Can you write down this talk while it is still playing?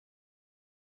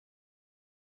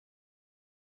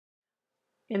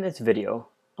In this video,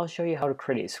 I'll show you how to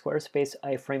create a Squarespace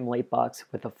iframe lightbox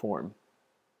with a form.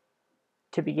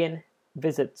 To begin,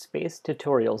 visit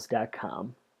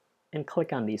spacetutorials.com and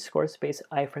click on the Squarespace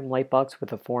iframe lightbox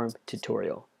with a form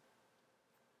tutorial.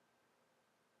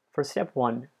 For step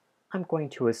 1, I'm going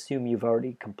to assume you've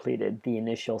already completed the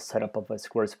initial setup of a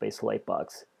Squarespace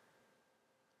lightbox.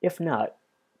 If not,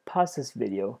 pause this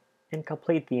video and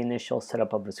complete the initial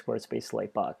setup of a Squarespace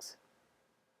lightbox.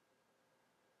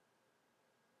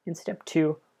 In step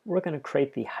 2, we're going to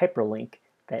create the hyperlink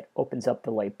that opens up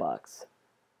the lightbox.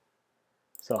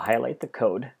 So highlight the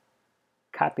code,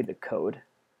 copy the code,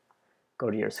 go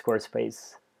to your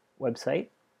Squarespace website.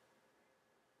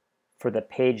 For the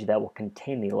page that will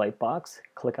contain the lightbox,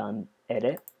 click on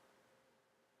Edit,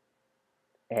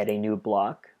 add a new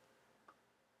block,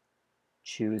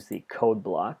 choose the code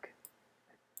block,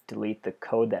 delete the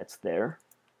code that's there,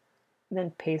 and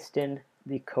then paste in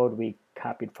the code we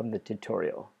copied from the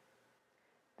tutorial.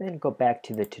 Then go back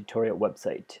to the tutorial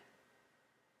website.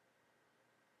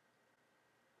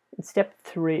 In step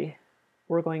 3,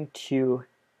 we're going to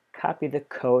copy the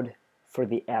code for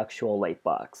the actual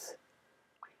lightbox.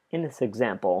 In this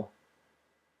example,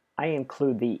 I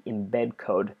include the embed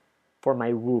code for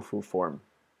my Woofu form.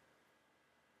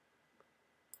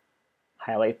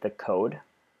 Highlight the code,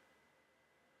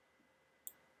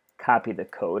 copy the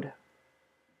code,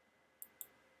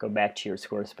 go back to your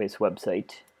Squarespace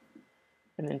website,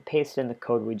 and then paste in the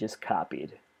code we just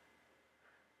copied.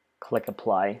 Click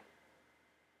Apply, and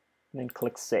then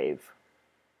click Save.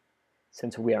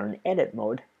 Since we are in edit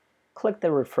mode, click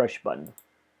the refresh button.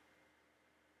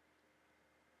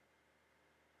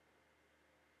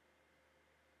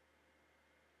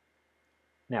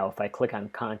 Now if I click on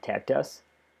Contact Us,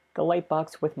 the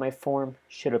lightbox with my form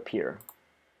should appear.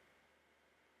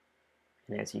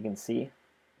 And as you can see,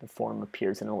 the form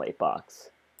appears in a lightbox.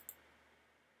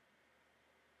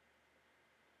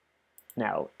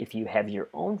 Now, if you have your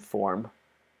own form,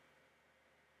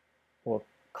 we'll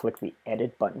click the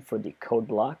Edit button for the code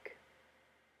block.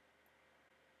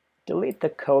 Delete the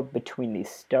code between the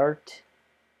start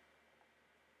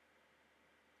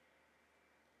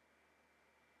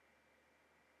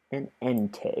and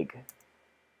end tag.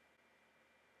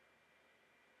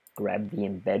 Grab the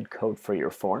embed code for your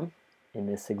form. In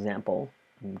this example,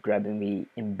 I'm grabbing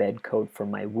the embed code for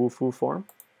my Woofu form.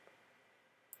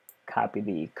 Copy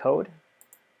the code,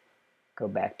 go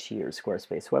back to your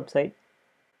Squarespace website,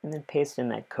 and then paste in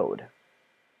that code.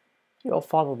 You'll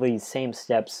follow these same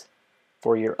steps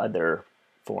for your other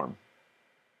form.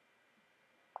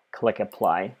 Click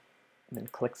Apply, and then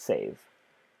click Save.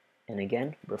 And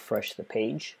again, refresh the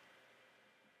page.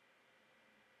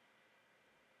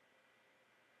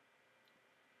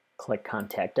 Click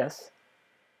Contact Us,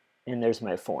 and there's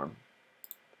my form.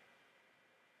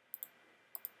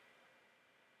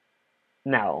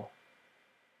 Now,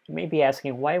 you may be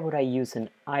asking, why would I use an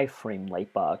iframe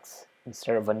lightbox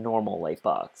instead of a normal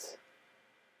lightbox?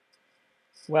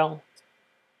 Well,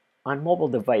 on mobile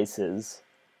devices,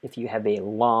 if you have a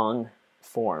long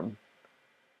form,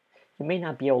 you may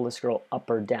not be able to scroll up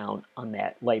or down on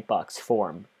that lightbox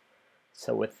form.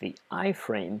 So with the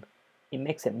iframe, it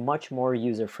makes it much more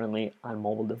user-friendly on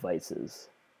mobile devices.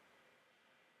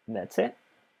 And that's it.